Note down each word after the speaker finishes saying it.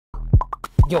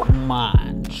Yo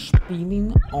man,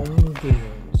 spinning on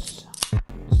games.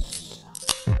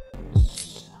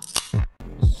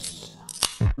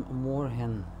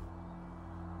 Morgen,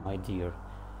 my dear.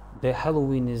 The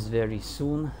Halloween is very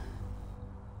soon,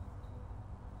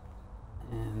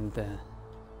 and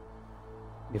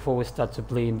before we start to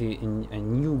play in a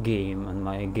new game on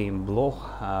my game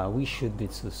blog, we should do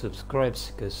some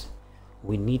subscribes because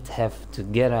we need to have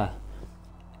together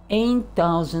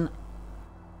 8,000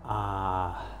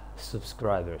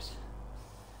 subscribers.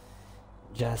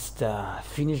 Just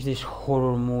finish this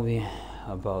horror movie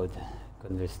about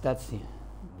conversatie.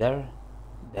 There.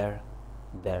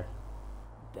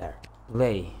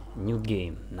 Play new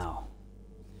game now.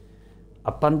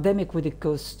 A pandemic with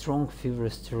caused strong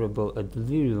fevers, terrible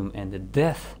delirium, and the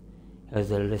death has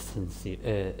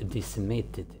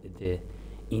decimated the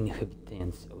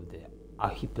inhabitants of the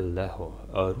archipelago.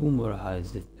 A rumor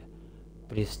has that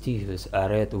prestigious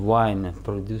red wine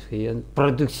production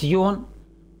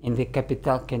in the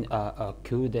capital can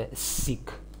cure the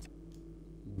sick.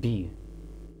 B.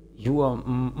 You are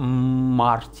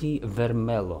Marty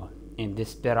Vermelho. In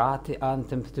desperate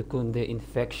attempt to cure the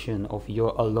infection of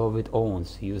your loved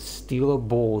ones, you steal a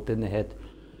boat and head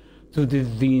to the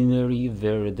winery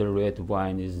where the red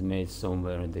wine is made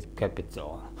somewhere in the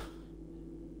capital.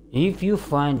 If you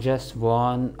find just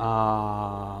one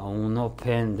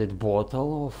unopened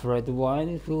bottle of red wine,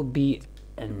 it will be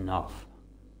enough.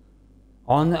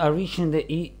 On reaching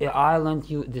the island,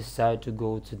 you decide to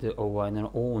go to the wine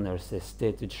owner's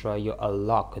estate to try your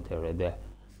luck there. The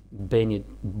Benny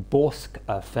Bosk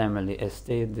family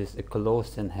estate is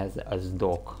closed and has a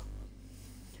dock.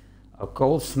 A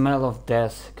cold smell of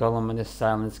death, calm and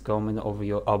silence coming over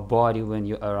your body when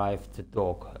you arrive at the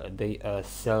dock. They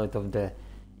sell it of the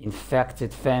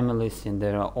infected families in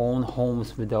their own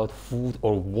homes without food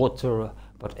or water,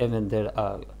 but even their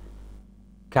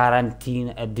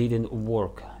quarantine didn't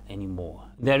work anymore.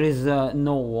 There is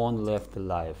no one left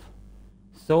alive.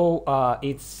 So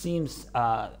it seems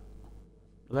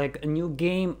like a new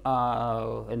game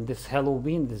and this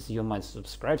Halloween, this you might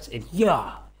subscribe, and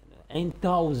yeah,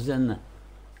 8,000,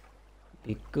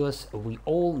 because we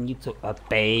all need to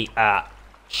pay a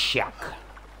check.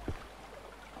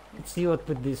 Let's see what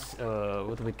with this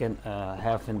what we can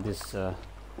have in this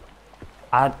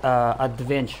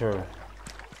adventure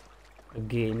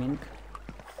gaming.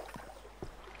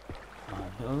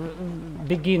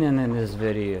 Beginning is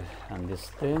very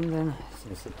understanding.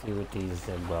 Sensitivity is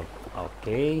well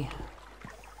okay.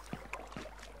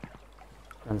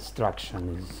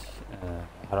 Construction is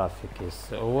graphic is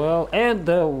well, and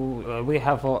we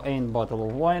have our own bottle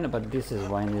of wine, but this is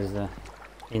wine is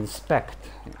inspect.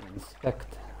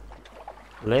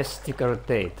 Let's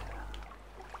rotate.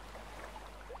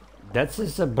 That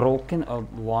is a broken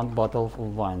of one bottle of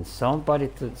wine. Somebody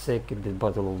to take the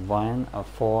bottle of wine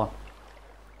for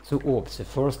two options.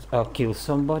 First, kill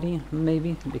somebody,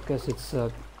 maybe, because it's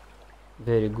a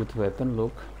very good weapon,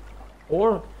 look.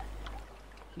 Or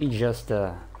he just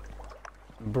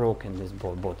broken this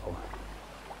bottle.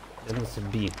 There needs to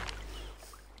be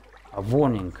a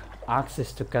warning.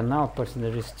 Access to canal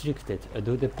personally restricted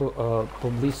due to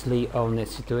publicly on the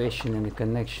situation in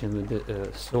connection with the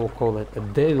so-called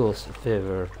devil's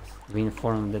fever. We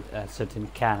informed that certain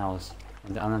canals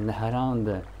and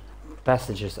around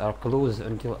passages are closed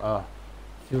until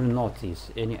further notice.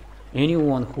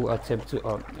 Anyone who attempts to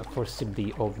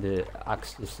forcibly of the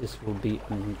access will be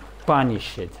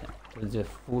punished to the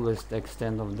fullest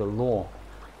extent of the law.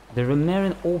 The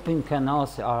remaining open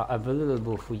canals are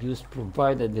available for use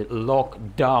provided the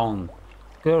lockdown.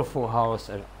 Careful hours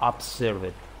are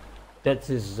observed. That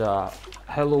is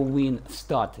Halloween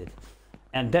started,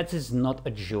 and that is not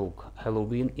a joke.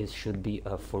 Halloween should be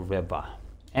forever.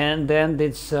 And then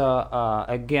it's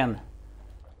again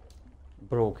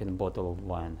broken bottle of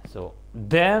wine. So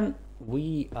then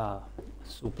we are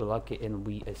super lucky, and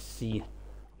we see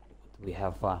we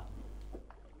have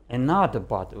another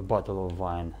bottle of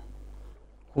wine.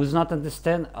 Who's not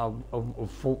understand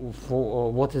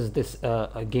for what is this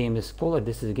game is called?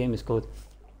 This is a game is called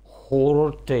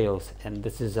Horrortales, and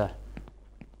this is a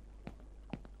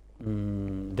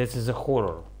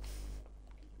horror.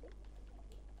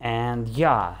 And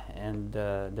yeah, and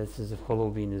this is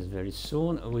Halloween is very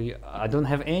soon. I don't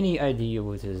have any idea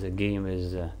what is the game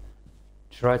is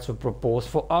try to propose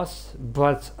for us,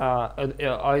 but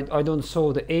I don't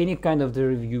saw any kind of the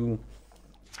review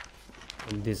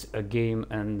of this game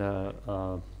and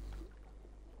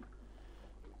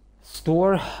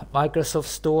store, Microsoft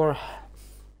Store,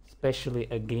 especially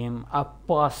a game, a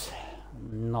pass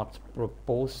not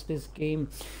propose this game.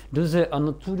 Do the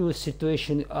notorious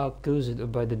situation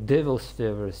caused by the devil's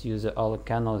favors use all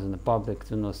canals in the public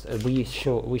to know. We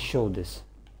show this.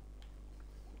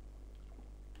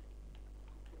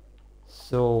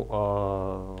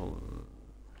 So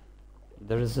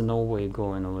there is no way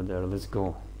going over there. Let's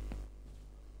go.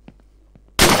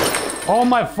 Oh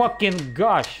my fucking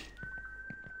gosh!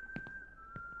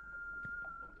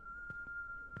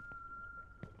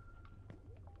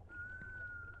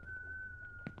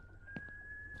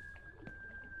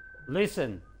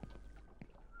 Listen.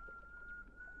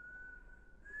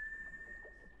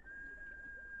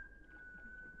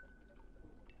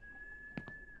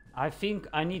 I think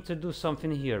I need to do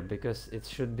something here because it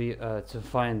should be to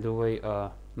find the way.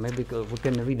 Maybe we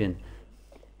can read it.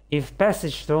 If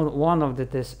passage through one of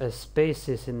the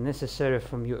spaces is necessary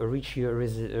from you reach your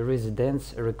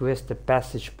residence, request a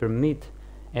passage permit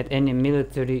at any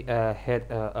military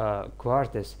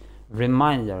headquarters.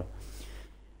 Reminder: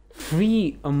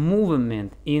 free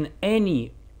movement in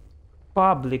any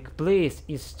public place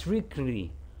is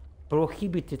strictly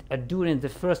prohibited during the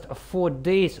first 4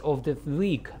 days of the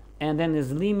week, and then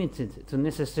is limited to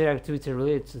necessary activity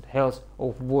related to health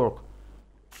of work.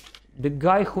 The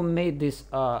guy who made this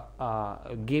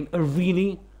game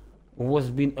really was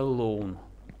being alone.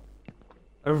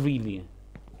 Really.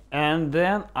 And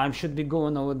then I should be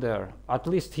going over there. At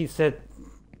least he said,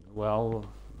 well,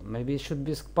 maybe it should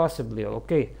be possibly.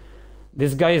 Okay.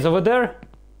 This guy is over there.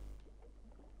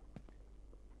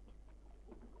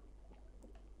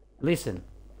 Listen.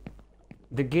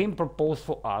 The game proposed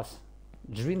for us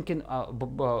drinking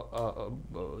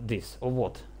this or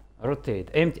what? Rotate.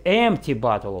 Empty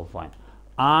bottle of wine.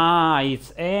 Ah,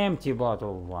 it's empty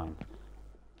bottle of wine.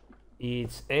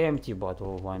 It's empty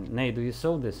bottle of wine. Nay, do you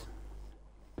saw this?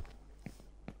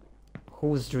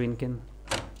 Who's drinking?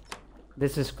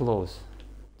 This is close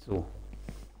too.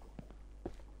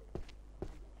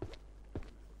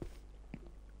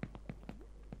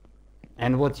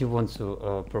 And what you want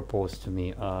to propose to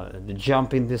me?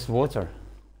 Jump in this water?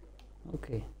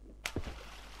 Okay.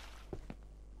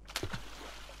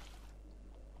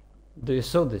 Do you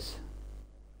saw this?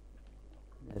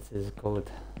 Let's just call it.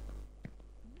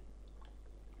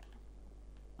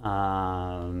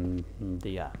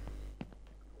 Yeah.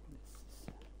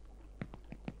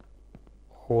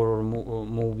 Horror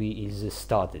movie is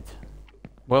started.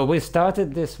 Well, we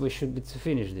started this. We should be to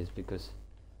finish this because.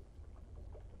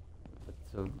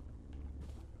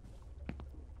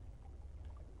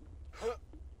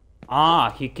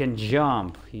 He can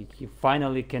jump. He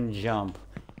finally can jump.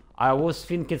 I was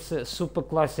thinking it's a super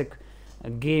classic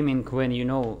gaming when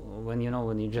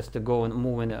you just go and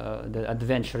move in the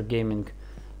adventure gaming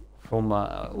from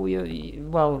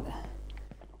well,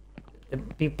 the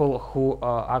people who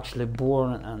are actually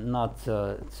born not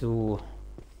to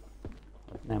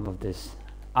what name of this.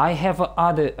 I have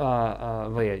other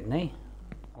way, nay,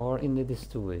 or in this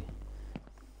two way.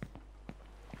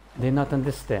 They not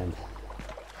understand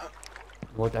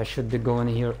what I should be going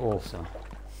here also.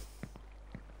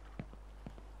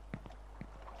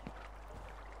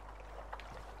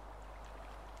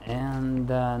 And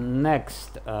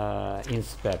next,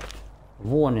 inspect.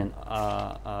 Warning.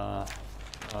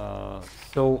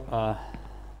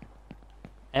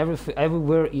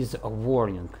 Everywhere is a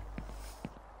warning.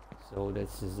 So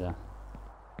this is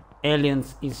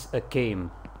aliens is a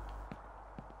came.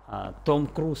 Tom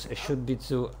Cruise should be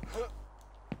to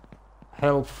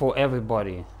help for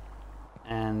everybody,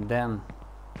 and then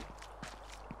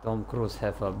Tom Cruise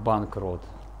have a bankroll.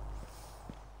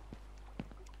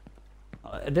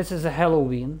 This is a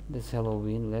Halloween. This is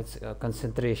Halloween. Let's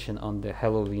concentration on the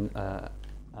Halloween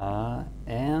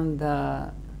and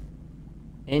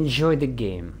enjoy the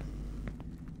game.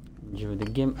 Enjoy the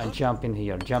game. Jump in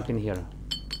here. Jump in here.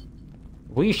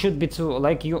 We should be to,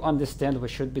 like you understand, we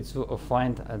should be to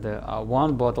find the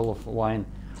one bottle of wine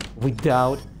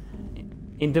without,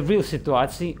 in the real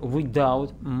situation,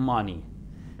 without money.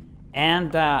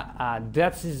 And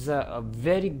that is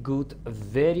very good,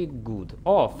 very good.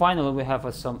 Oh, finally we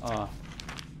have some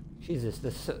Jesus,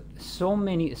 there's so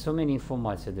many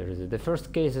information there is. The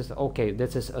first case is okay,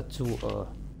 this is too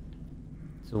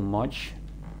much.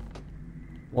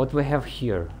 What we have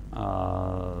here,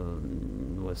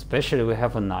 especially we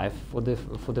have a knife for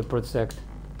the protect.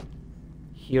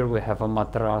 Here we have a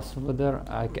mattress over there.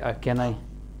 Can I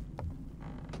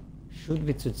should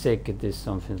be to take this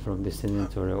something from this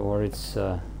inventory, or it's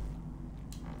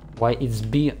why it's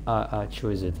B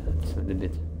choose it. It's a little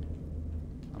bit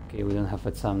okay. We don't have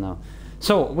a time now,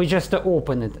 so we just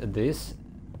open it this,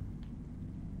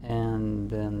 and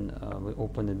then we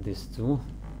open it this too.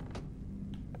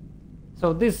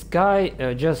 So this guy,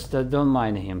 just don't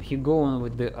mind him. He going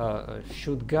with the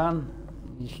shoot gun.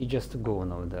 He just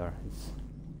going over there.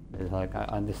 It's like, I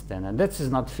understand. And that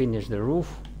is not finished the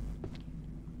roof.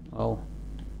 Well,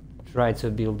 try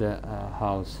to build a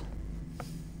house.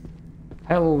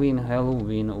 Halloween,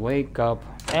 Halloween, wake up,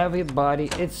 everybody.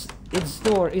 Its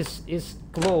door is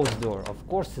closed door. Of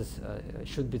course, it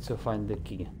should be to find the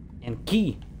key. And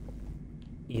key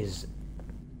is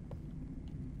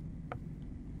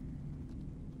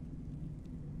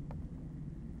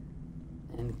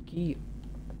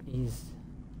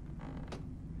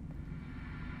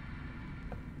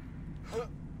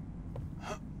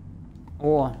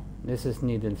oh, this is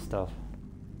needed stuff.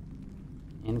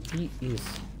 And key is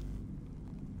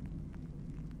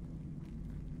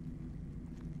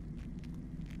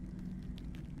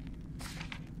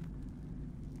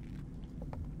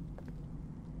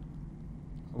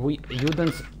you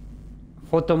don't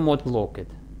photo mode lock it.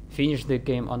 Finish the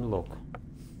game, unlock.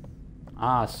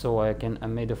 Ah, so I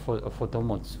made a photo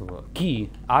mode. So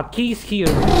key. Our key's here.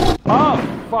 Oh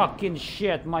fucking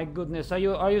shit! My goodness, are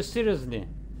you seriously?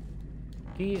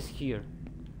 Key is here.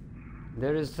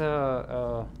 There is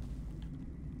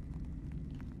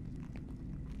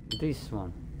this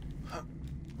one.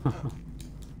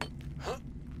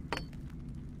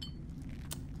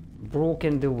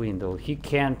 Broken the window. He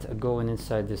can't go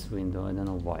inside this window. I don't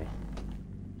know why.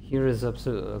 Here is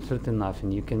absolutely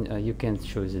nothing. You can't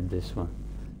choose it, this one.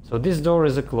 So this door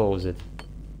is closed.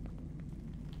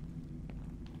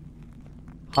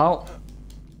 How?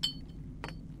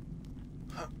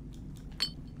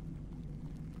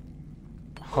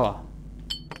 Ha.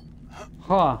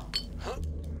 Ha.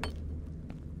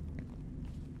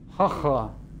 Ha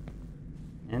ha.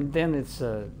 And then it's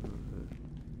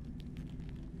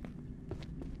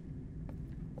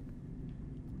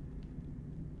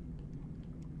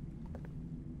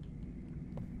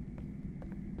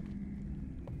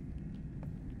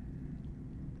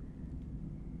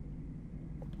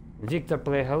Victor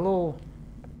play, hello.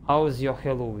 How is your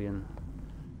Halloween?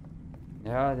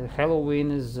 Yeah, the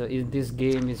Halloween is in this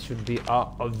game. It should be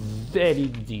very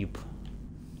deep.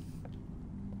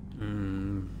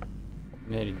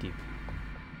 Very deep.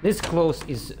 This close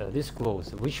is this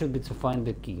close. We should be to find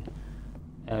the key.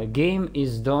 Game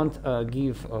is don't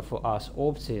give for us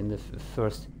option in the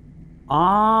first.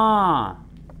 Ah.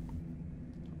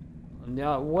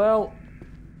 Yeah. Well.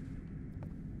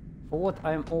 For what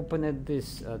I'm opening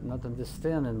this, not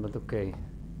understanding, but okay.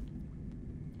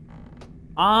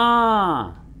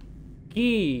 Ah,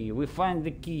 key. We find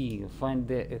the key. Find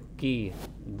the key.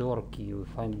 Door key. We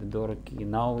find the door key.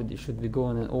 Now we should be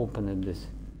going and opening this.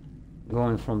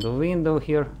 Going from the window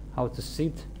here. How to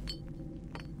sit.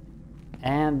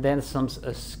 And then some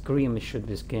scream should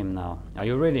this game now. Are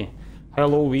you ready?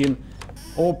 Halloween.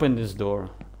 Open this door.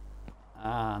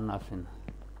 Ah, nothing.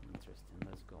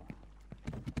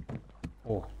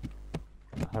 Oh,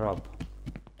 rub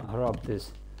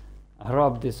this.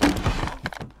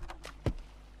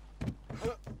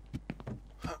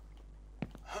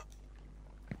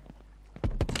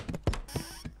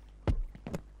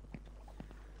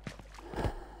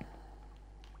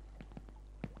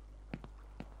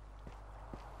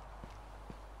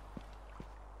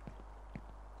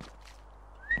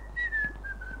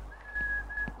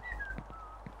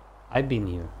 I've been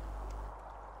here.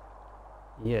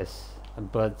 Yes.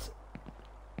 But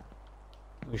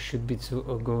we should be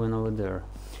going over there.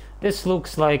 This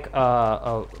looks like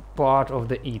a part of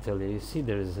the Italy. You see,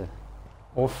 there is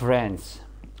or France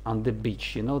on the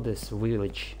beach. You know this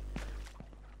village,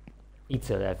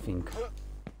 Italy, I think.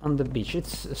 On the beach, it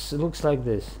looks like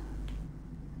this.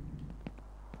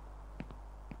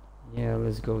 Yeah,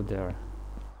 let's go there.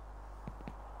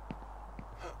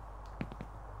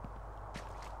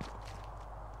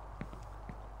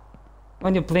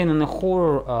 When you're playing in a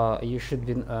horror, you should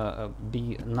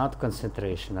be not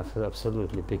concentration,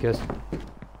 absolutely, because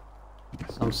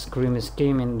some scream is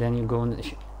coming, then you go and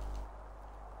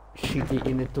shitty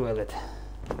in the toilet.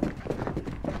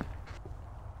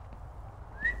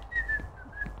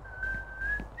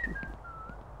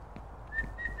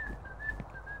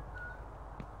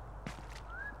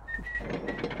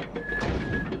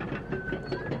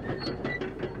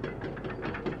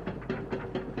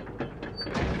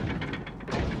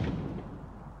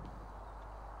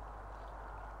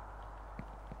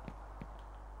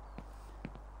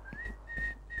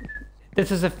 This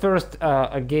is the first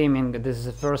gaming. This is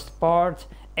the first part,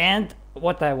 and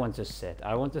what I want to set.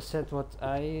 I want to set what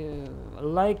I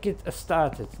like. It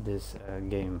started this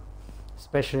game,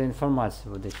 especially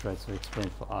informative. What they try to explain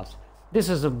for us. This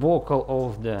is a bottle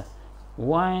of the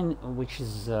wine, which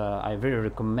is I very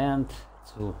recommend.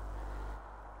 to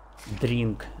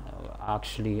drink.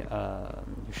 Actually,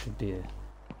 you should be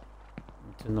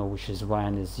to know which is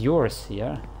wine is yours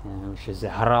here, and which is the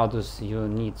Harados you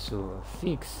need to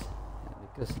fix,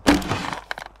 because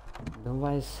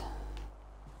otherwise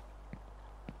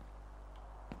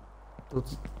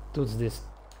puts this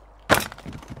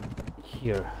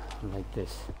here like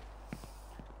this.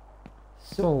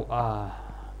 So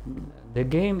the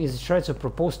game is trying to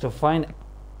propose to find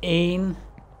a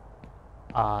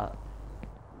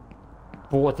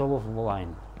bottle of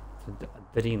wine to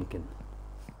drinking.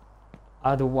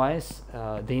 Otherwise,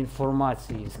 the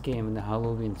information came in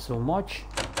Halloween so much,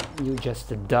 you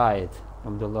just died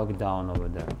from the lockdown over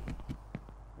there.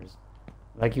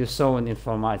 Like you saw in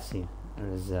information,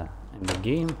 there's in the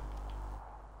game,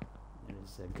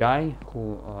 there's a guy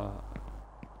who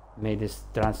made this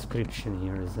transcription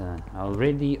here. Is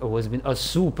already was been a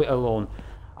super alone.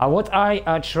 What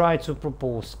I try to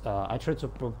propose,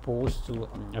 to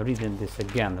reading this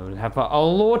again. We'll have a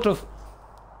lot of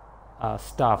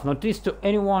stuff. Notice to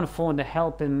anyone for the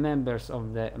helping members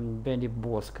of the Benny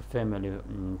Bosk family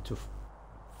to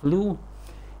flew.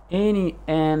 Any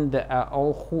and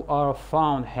all who are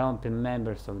found helping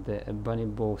members of the Bunny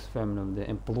Box family of the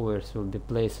employers will be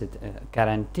placed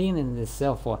quarantine in the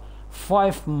cell for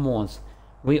 5 months.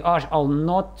 We urge all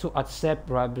not to accept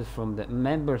bribes from the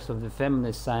members of the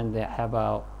family, sign they have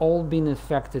all been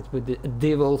infected with the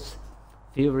devil's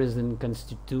fevers and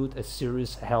constitute a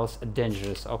serious health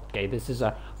dangerous. Okay, this is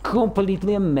a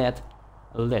completely mad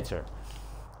letter.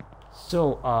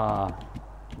 So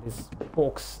this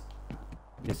box,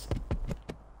 this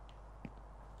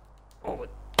over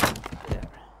there.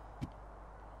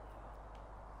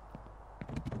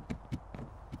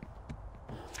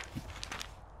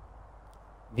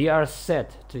 We are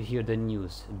sad to hear the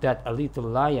news that a little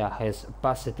Laya has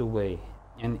passed away,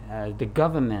 and the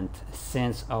government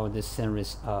sends our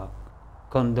sincerest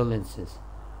condolences.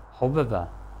 However,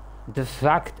 the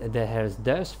fact that her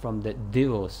death from the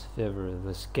devil's fever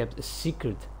was kept a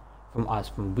secret from us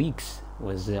for weeks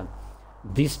was a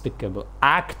despicable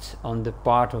act on the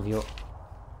part of your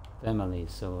family.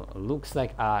 So looks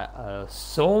like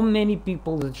so many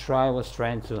people that was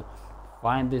trying to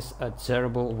find this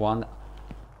terrible one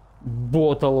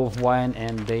bottle of wine,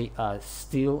 and they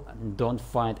still don't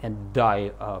find and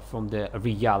die from the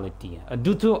reality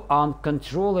due to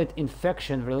uncontrolled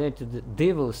infection related to the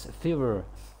devil's fever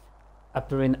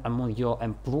appearing among your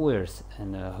employers,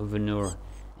 and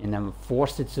and I'm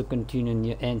forced to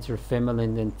continue to enter family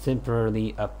and then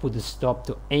temporarily put a stop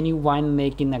to any wine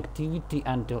making activity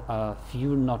until a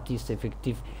few notice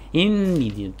effective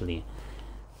immediately.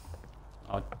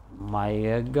 Oh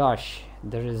my gosh,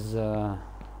 there is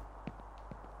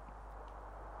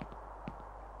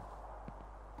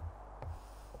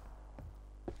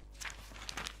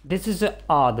this is the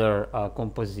other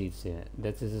composition.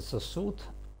 That is a suit,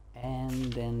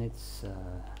 and then it's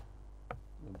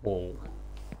wall.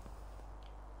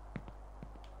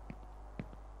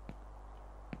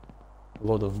 A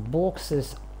lot of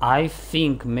boxes. I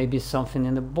think maybe something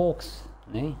in the box,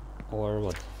 eh? Or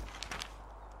what?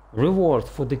 Reward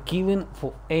for the killing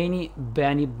for any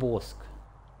Benny Bosk.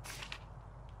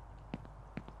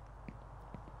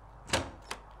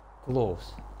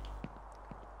 Close.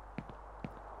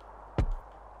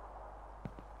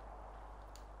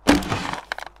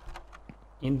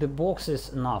 In the box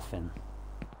is nothing.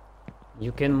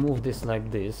 You can move this like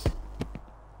this.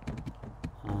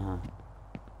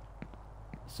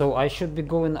 So I should be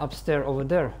going upstairs over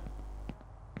there.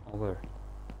 Over.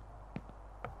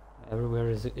 Everywhere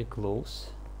is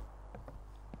close.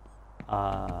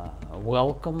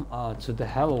 Welcome to the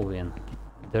Halloween.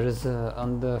 There is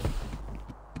on the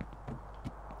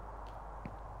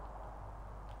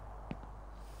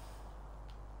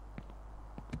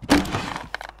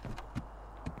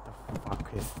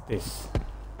is this?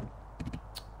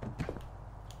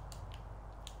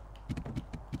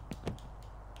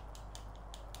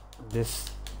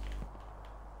 This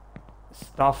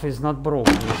stuff is not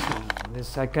broken.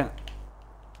 This I can.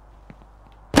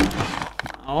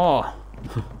 Oh.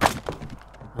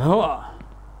 Oh.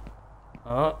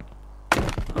 Oh.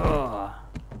 Oh.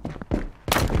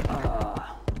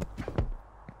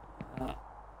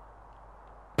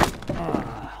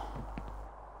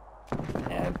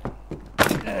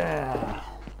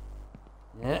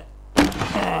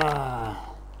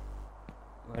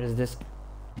 Where is this?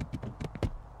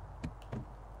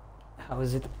 How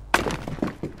is it?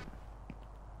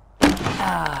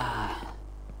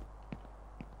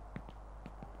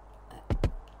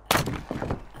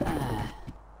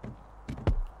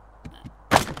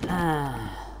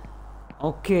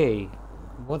 Okay,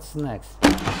 What's next?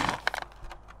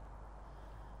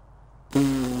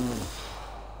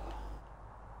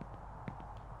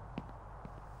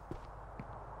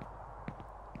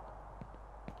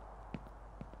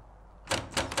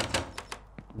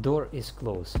 Door is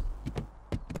closed.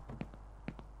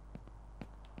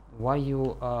 Why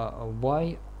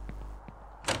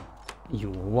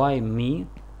me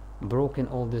broken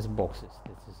all these boxes?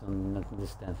 This is not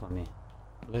understand for me.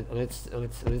 Let's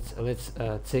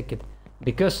take it,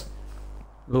 because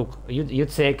look, you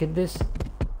take it this,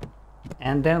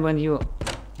 and then when you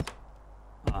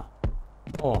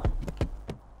oh,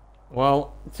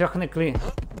 well, technically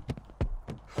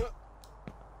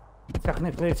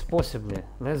it's possibly.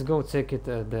 Let's go take it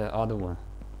the other one.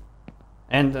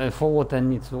 And for what I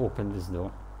need to open this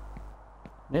door?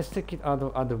 Let's take it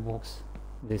other box.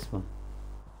 This one.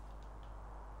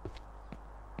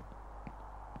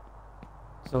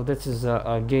 So this is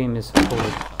a game is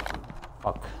called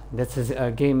fuck. This is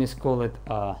a game is called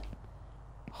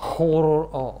horror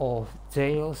of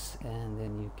tales, and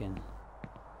then you can,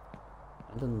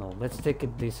 I don't know. Let's take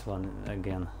it this one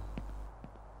again.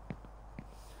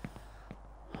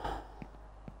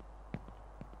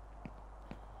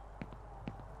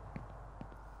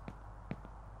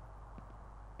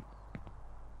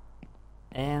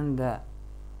 And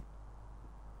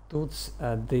puts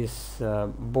this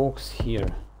box here.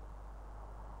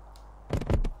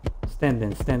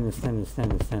 Standing.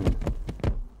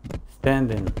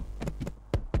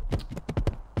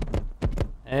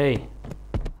 Hey.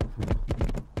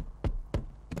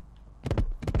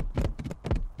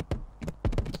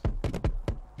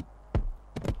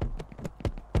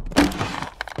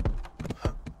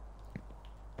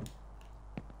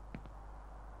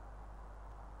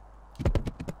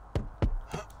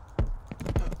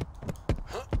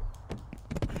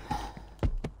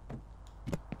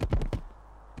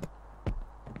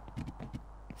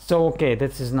 So okay,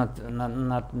 this is not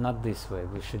this way.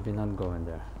 We should be not going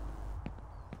there.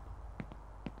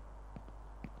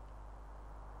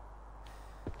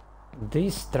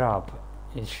 This trap,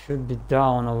 it should be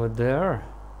down over there.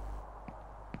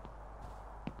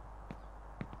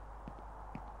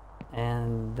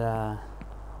 And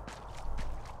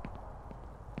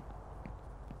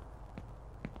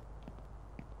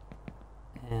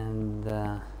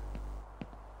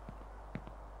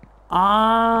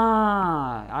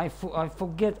I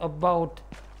forget about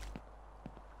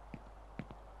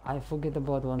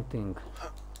one thing.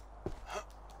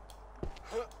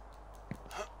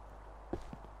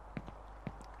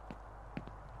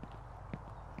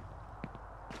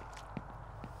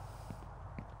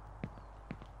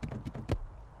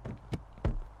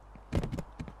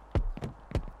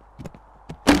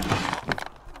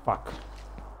 Fuck.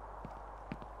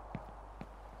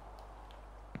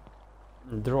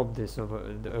 Drop this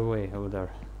away over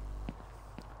there.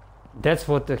 That's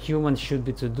what a human should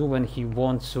be to do when he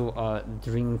wants to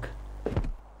drink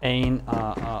a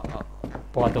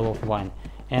bottle of wine.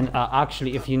 And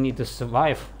actually, if you need to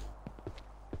survive,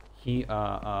 he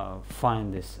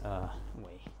find this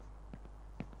way.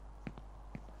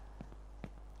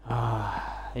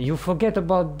 You forget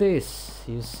about this,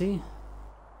 you see,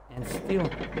 and still.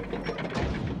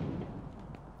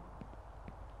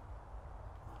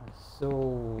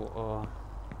 So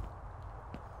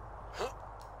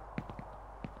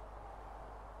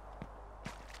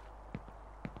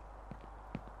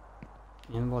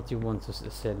and what you want to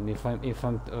say me? If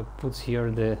I'm put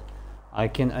here the, I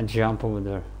can jump over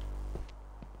there.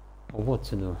 Or what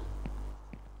to do?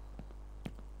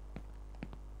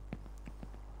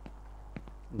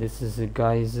 This is the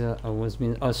guys was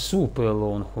been super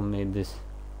alone who made this.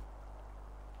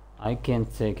 I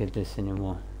can't take it this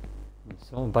anymore.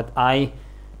 So, but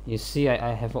you see,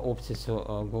 I have an option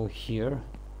to go here.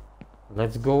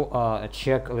 Let's go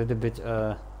check a little bit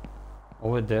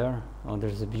over there. Oh,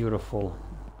 there's a beautiful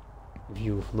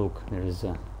view. Look, there's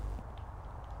a.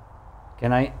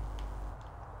 Can I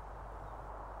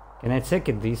take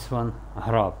it this one?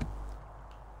 Grab.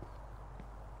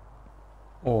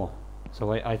 Oh,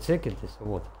 so I take it this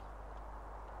or what?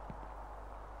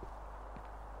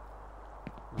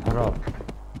 Grab.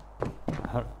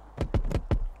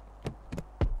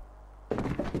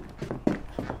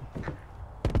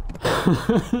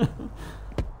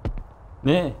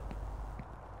 Nee,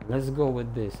 let's go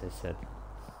with this. I said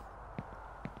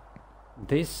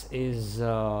this is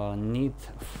need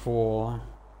for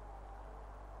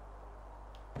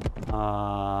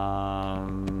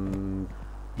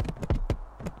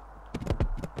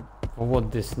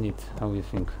what this need? How you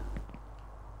think?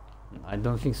 I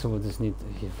don't think so. What this need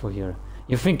for here?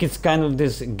 You think it's kind of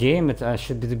this game? It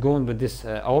should be going with this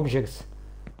objects.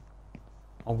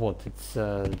 Or what? It's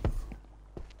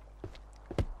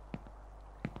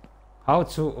how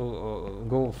to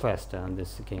go faster in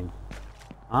this game.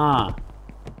 Ah,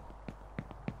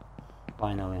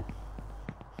 finally.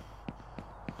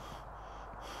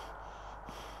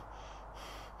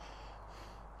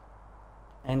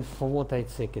 And for what I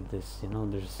take it this, you know,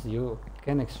 you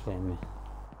can explain me.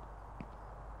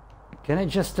 Can I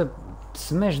just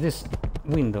smash this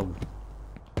window?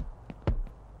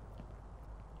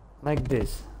 Like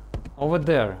this. Over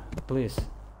there, please.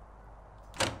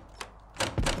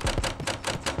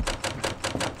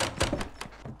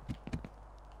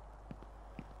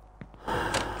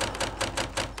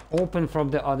 Open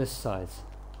from the other side.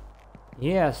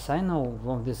 Yes, I know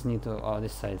from this need to other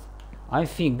side. I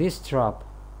think this trap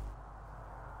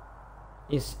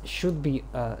should be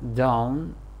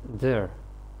down there.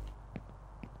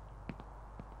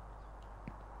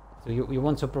 So you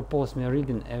want to propose me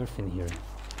reading everything here?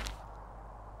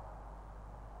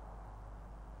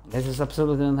 This is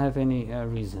absolutely don't have any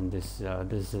reason. These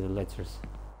letters.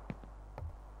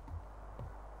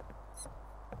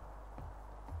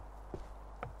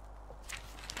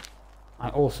 I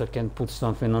also can put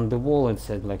something on the wall and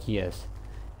said like yes.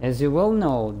 As you well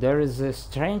know, there is a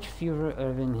strange fever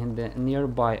in the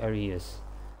nearby area.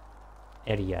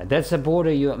 That's a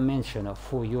border you mentioned.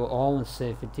 For your own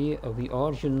safety, we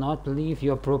urge you not to leave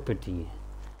your property.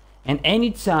 And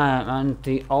any time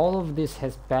until all of this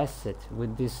has passed,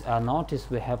 with this notice,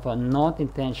 we have not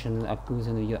intention of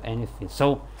accusing you anything.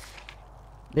 So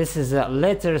this is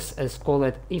letters as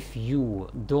called if you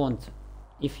don't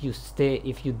stay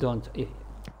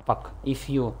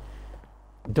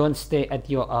at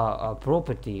your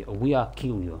property, we are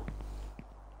kill you.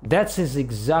 That is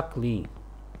exactly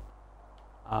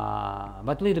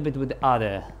but a little bit with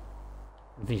other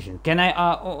vision. Can I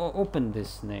open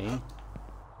this name?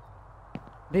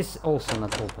 This also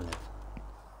not open it.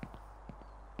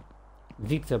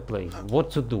 Yomijnplay.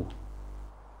 What to do?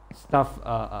 Stuff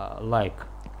like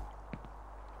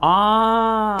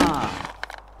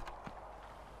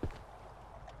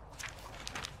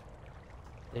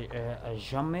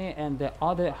Jamais and the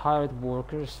other hired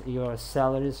workers, your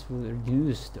salaries will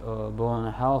reduced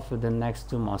by half for the next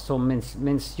 2 months. So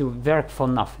means you work for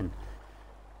nothing.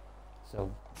 So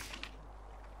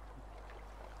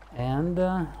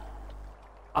and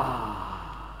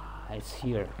it's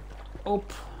here.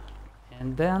 Oop.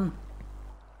 And then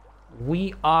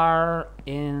we are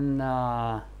in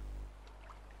how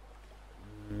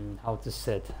to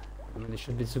say it? I mean, it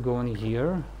should be to go in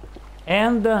here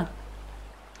and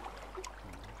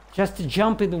just to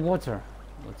jump in the water.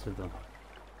 What to do?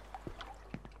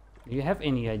 Do you have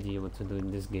any idea what to do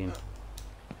in this game?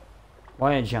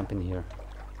 Why I jump in here?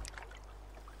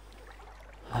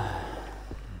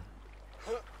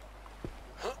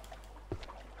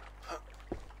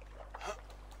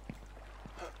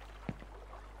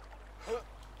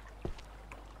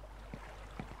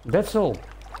 That's all.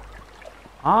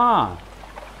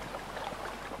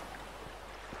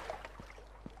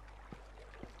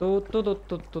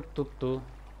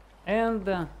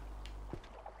 And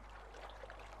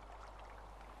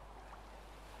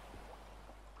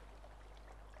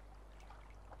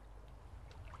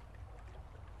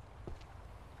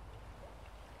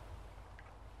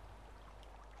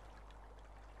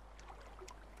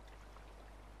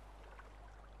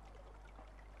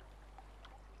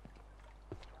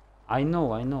I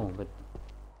know, but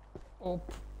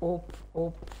up,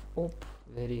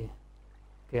 very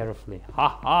carefully.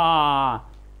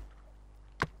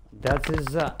 That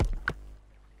is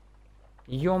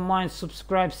your mind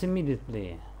subscribes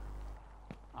immediately.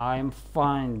 I'm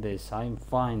fine.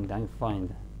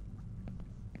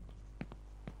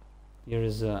 Here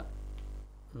is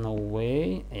no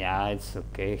way. Yeah, it's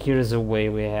okay. Here is a way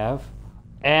we have,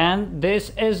 and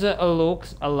this is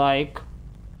looks like.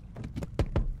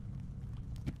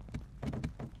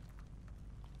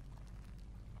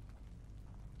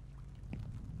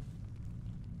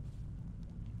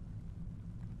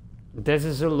 This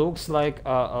is looks like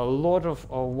a lot of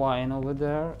wine over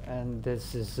there, and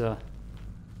this is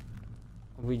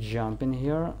we jump in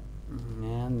here,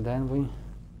 and then we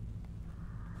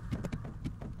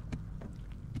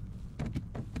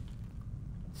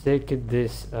take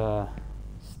this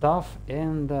stuff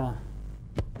and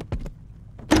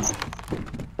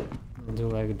do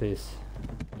like this,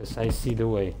 because I see the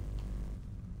way,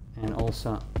 and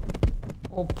also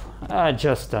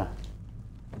just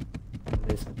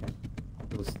this.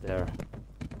 There,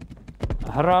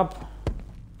 hurry up,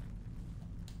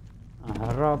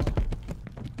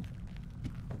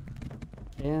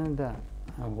 and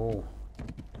whoa.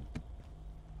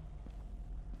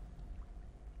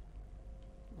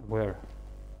 Where?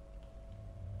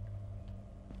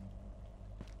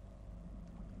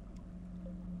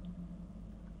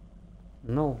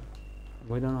 No,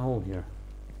 we don't hold here.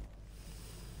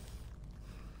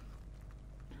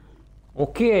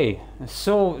 Okay,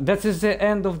 so that is the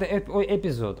end of the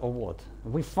episode, or what?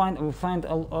 We find a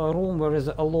room where is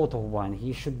a lot of wine.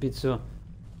 He should be to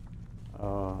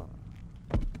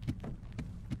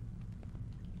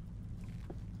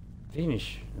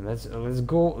finish. Let's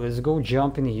go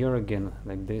jump in here again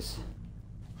like this.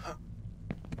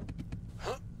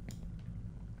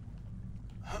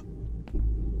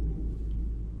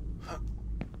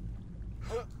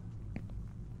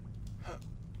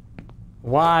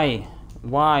 Why?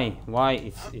 Why?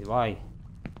 Why?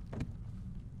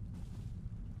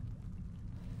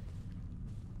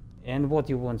 And what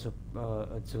you want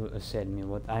to send me?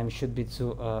 What I should be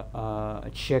to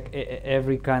check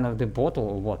every kind of the bottle,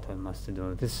 or what I must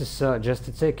do? This is just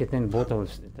to take it in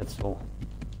bottles. That's all.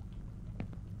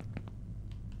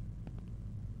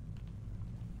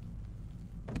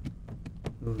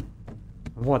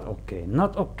 What? Okay,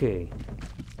 not okay.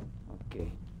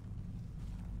 Okay.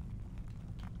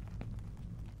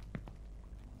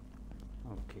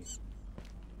 Okay.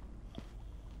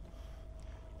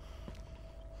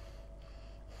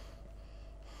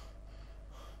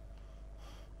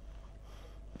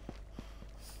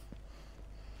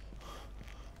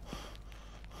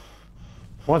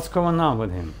 What's going on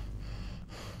with him?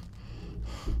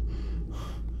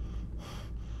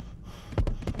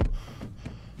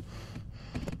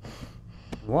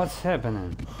 What's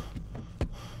happening?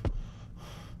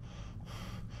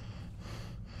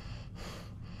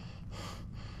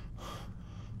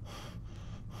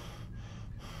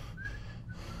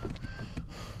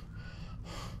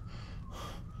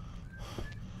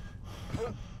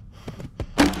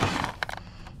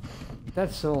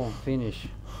 That's all. Finish.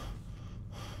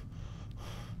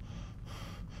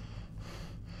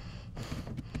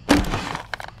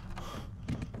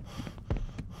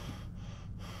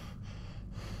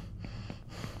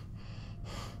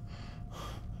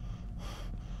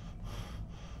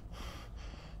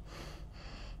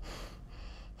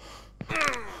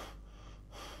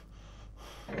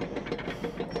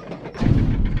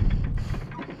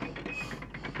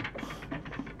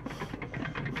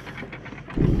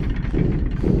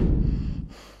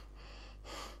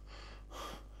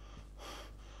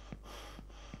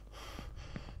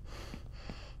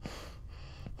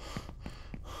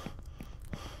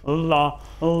 La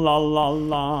la la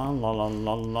la la la la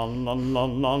la la la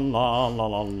la la la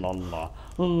la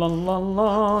la la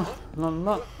la la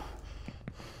la.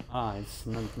 Ah, it's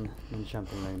not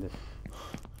jumping like this.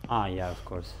 Ah, yeah, of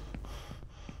course.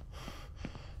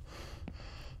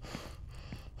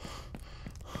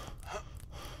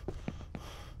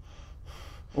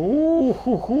 Ooh,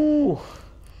 hoo, hoo.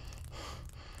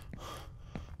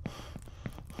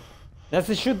 That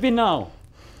it should be now,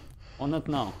 or not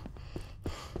now.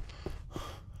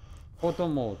 Photo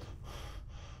mode.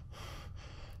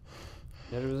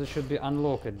 There should be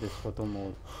unlocked at this photo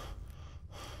mode.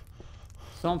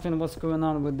 Something was going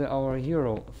on with our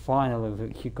hero.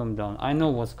 Finally he come down. I know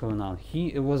what's going on.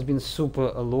 He was been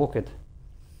super locked,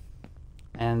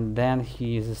 and then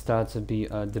he starts to be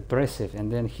depressive,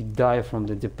 and then he died from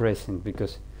the depressing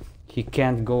because he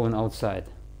can't go outside.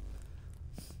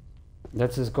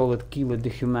 That is called kill the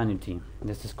humanity.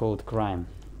 This is called crime.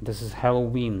 This is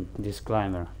Halloween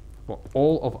disclaimer for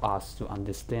all of us to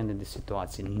understand the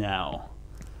situation now.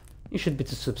 You should be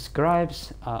to subscribe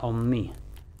on me,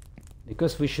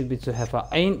 because we should be to have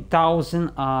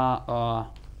 8,000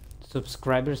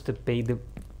 subscribers to pay the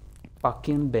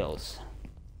fucking bills.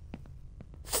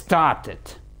 Start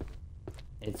it.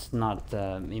 It's not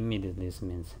immediately. This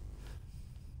means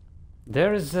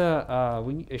there is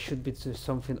we should be to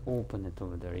something open it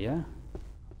over there. Yeah.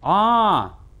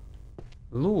 Ah,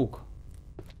 look.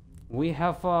 We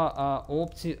have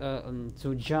option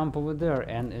to jump over there,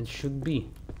 and it should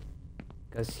be,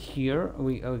 because here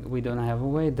we don't have a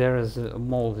way. There is a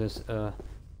mole. This so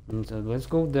let's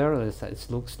go there. It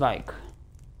looks like.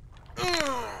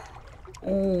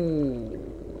 Oh,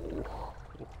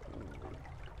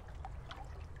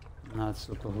 not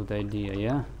super good idea,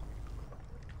 yeah.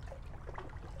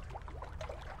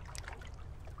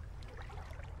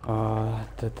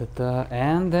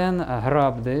 And then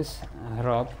grab this.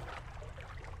 Grab.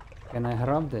 Can I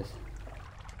grab this?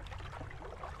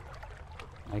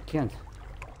 I can't.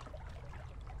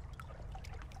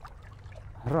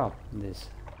 Grab this.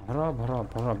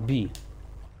 Grab. B.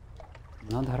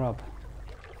 Not grab.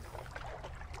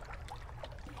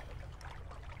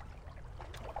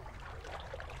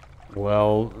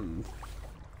 Well,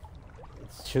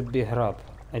 should be Hrab.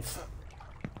 It's...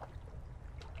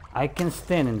 I can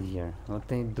stand in here.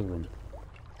 What are you doing?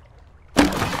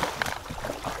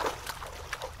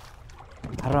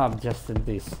 Hrab just at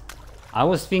this. I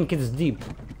was thinking it's deep.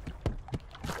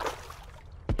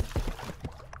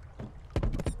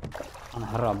 I'm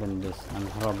grabbing this. I'm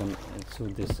grabbing to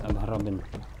this. I'm grabbing.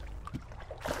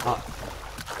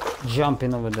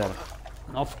 Jumping over there.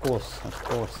 Of course, of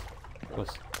course, of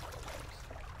course.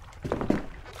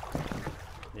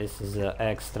 This is an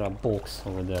extra box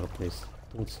over there, please.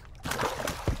 Oops.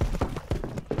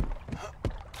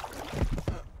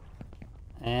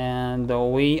 And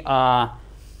we are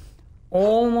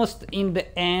almost in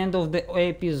the end of the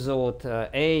episode.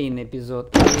 Episode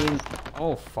 8.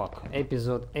 Oh fuck,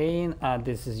 episode 8.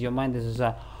 This is your mind. This is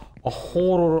a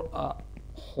horror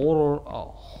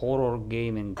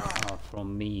gaming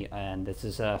from me, and this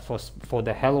is for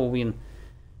the Halloween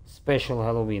special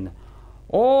Halloween.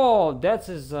 Oh, that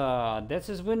is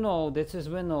we know.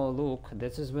 Look,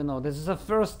 we know. This is the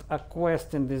first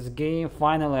quest in this game.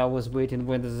 Finally, I was waiting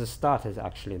when this started.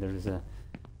 Actually, there is a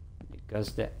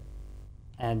because the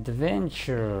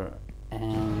adventure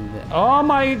and oh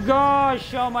my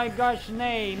gosh,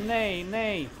 nay,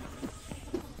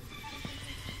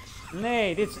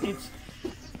 it's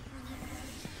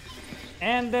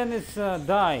and then it's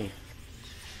die.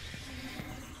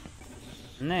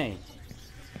 Nay.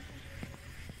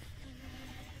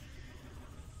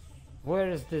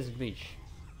 Where is this beach?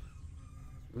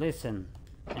 Listen,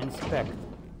 inspect.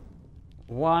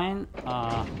 Wine,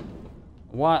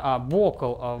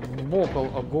 vocal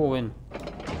going,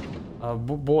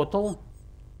 bottle.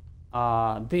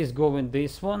 This going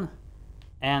this one,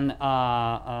 and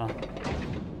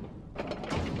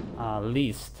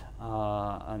list.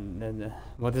 And then,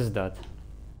 what is that?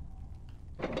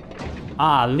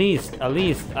 List.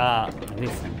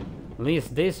 Listen,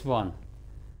 list this one.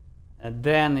 And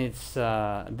then it's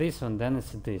this one, then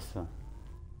it's this one.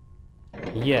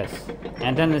 Yes,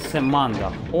 and then it's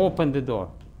Amanda. Open the door.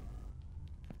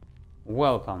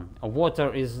 Welcome.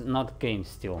 Water is not came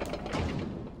still,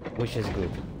 which is good.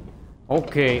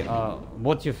 Okay,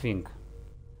 what do you think?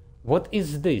 What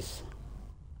is this?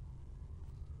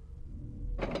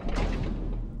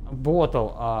 A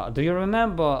bottle. Do you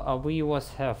remember we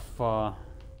was have?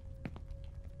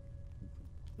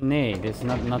 Nay, that's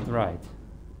not right.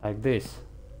 Like this.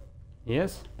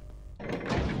 Yes?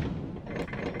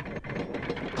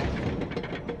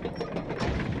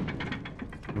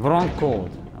 Wrong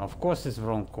code. Of course it's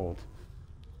wrong code.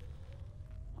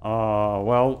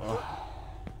 Well,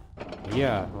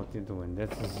 yeah, what you doing?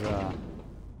 That is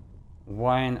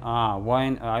wine.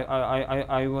 Wine.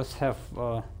 I was have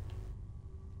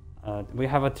we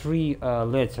have a 3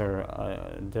 letter.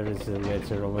 There is a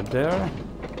letter over there.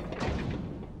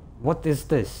 What is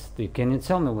this? Can you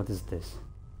tell me what is this?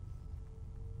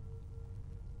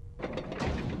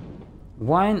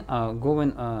 Wine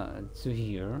going to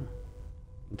here.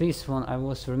 This one I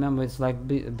was remember it's like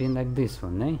been like this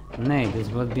one, eh? Nay, this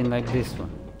was been like this one.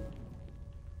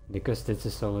 Because this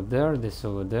is over there, this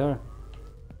over there.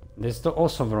 This is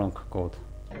also wrong code.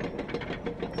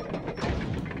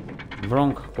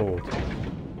 Wrong code.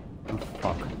 Oh,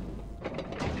 fuck.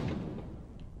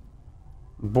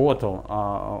 Bottle,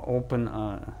 open,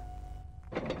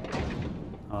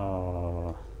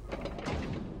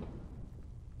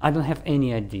 I don't have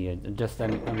any idea, just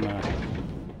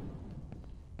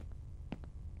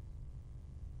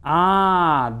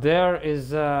there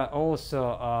is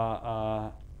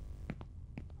also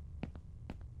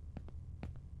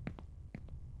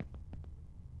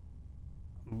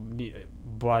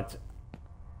but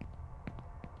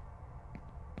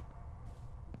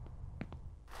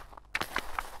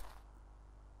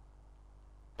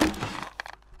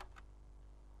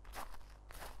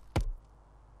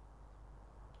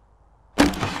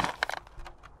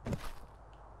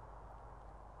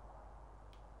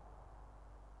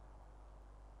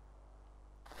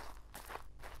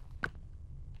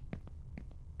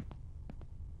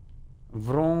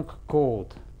wrong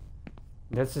code.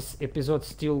 That's this episode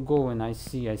still going. I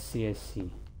see.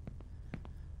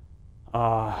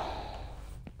 Wrong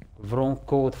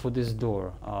code for this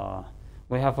door.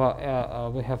 We have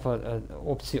a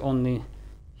option only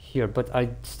here, but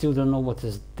I still don't know what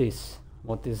is this.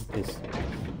 What is this?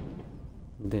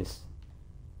 This.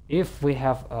 If we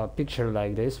have a picture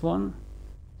like this one,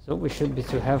 so we should be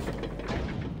to have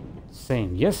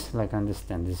same. Yes, like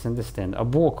understand. A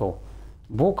vocal.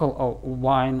 Bocal of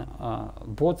wine,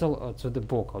 bottle to the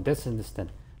bocal. That's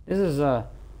understand. This is a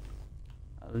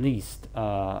list,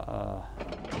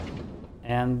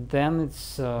 and then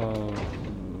it's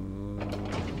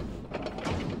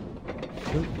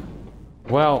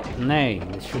Well, nay,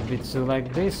 it should be to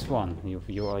like this one.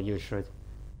 You should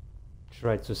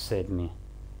try to set me,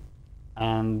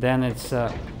 and then it's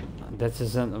that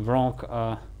is a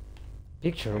wrong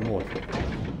picture. What?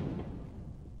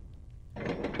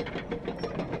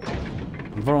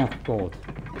 Wrong code.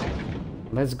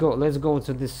 Let's go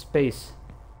to this space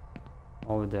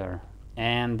over there,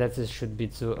 and that is, should be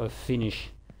to finish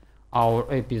our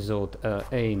episode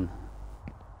 8.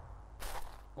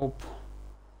 Up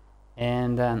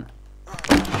and then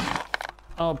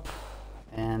up,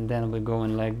 and then we're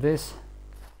going like this.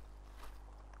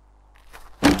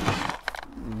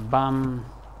 Bam,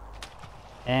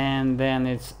 and then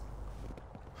it's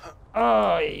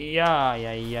oh yeah.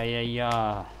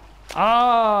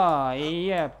 Ah,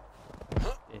 yep.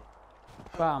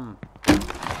 Bam,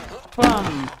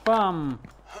 bam, bam,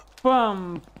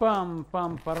 bam, bam,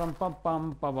 bam, pam,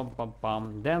 pam, pam, pam,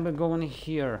 pam. Then we're going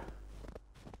here.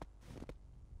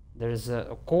 There's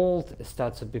a cold, it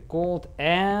starts to be cold,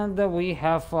 and we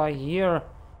have here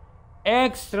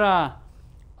extra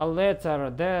a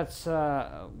letter. That's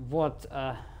what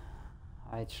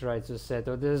I try to say.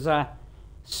 So there's a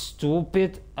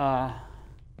stupid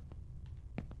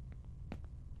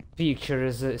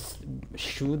picture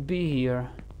should be here,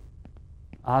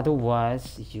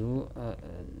 otherwise you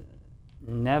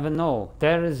never know.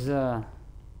 There is a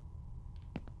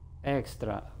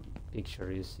extra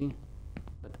picture, you see,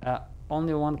 but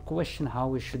only one question: how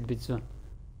we should be to.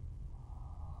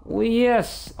 Oh,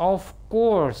 yes, of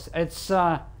course, it's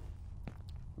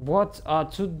what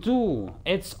to do.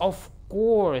 It's of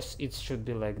course it should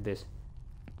be like this.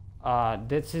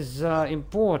 That is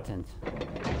important,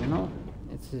 you know.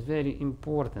 It's very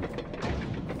important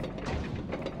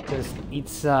because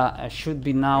it's should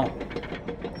be now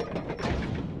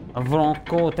a wrong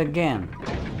code again,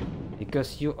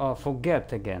 because you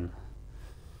forget again.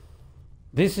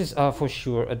 This is for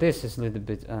sure. This is a little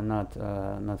bit not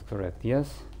correct.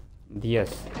 Yes,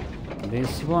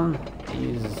 this one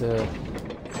is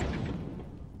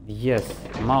yes.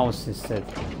 Mouse is set.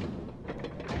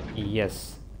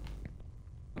 Yes,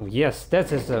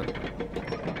 that is a.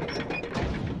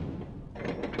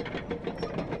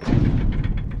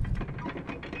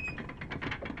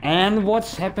 And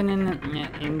what's happening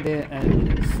in the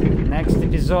next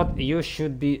episode, you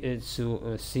should be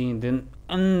to see in the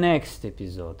next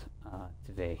episode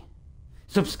today.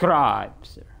 Subscribe,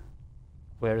 sir.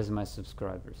 Where is my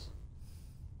subscribers?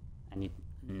 I need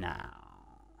now.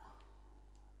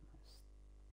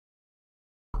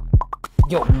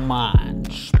 Your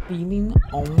mind spinning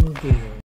on game.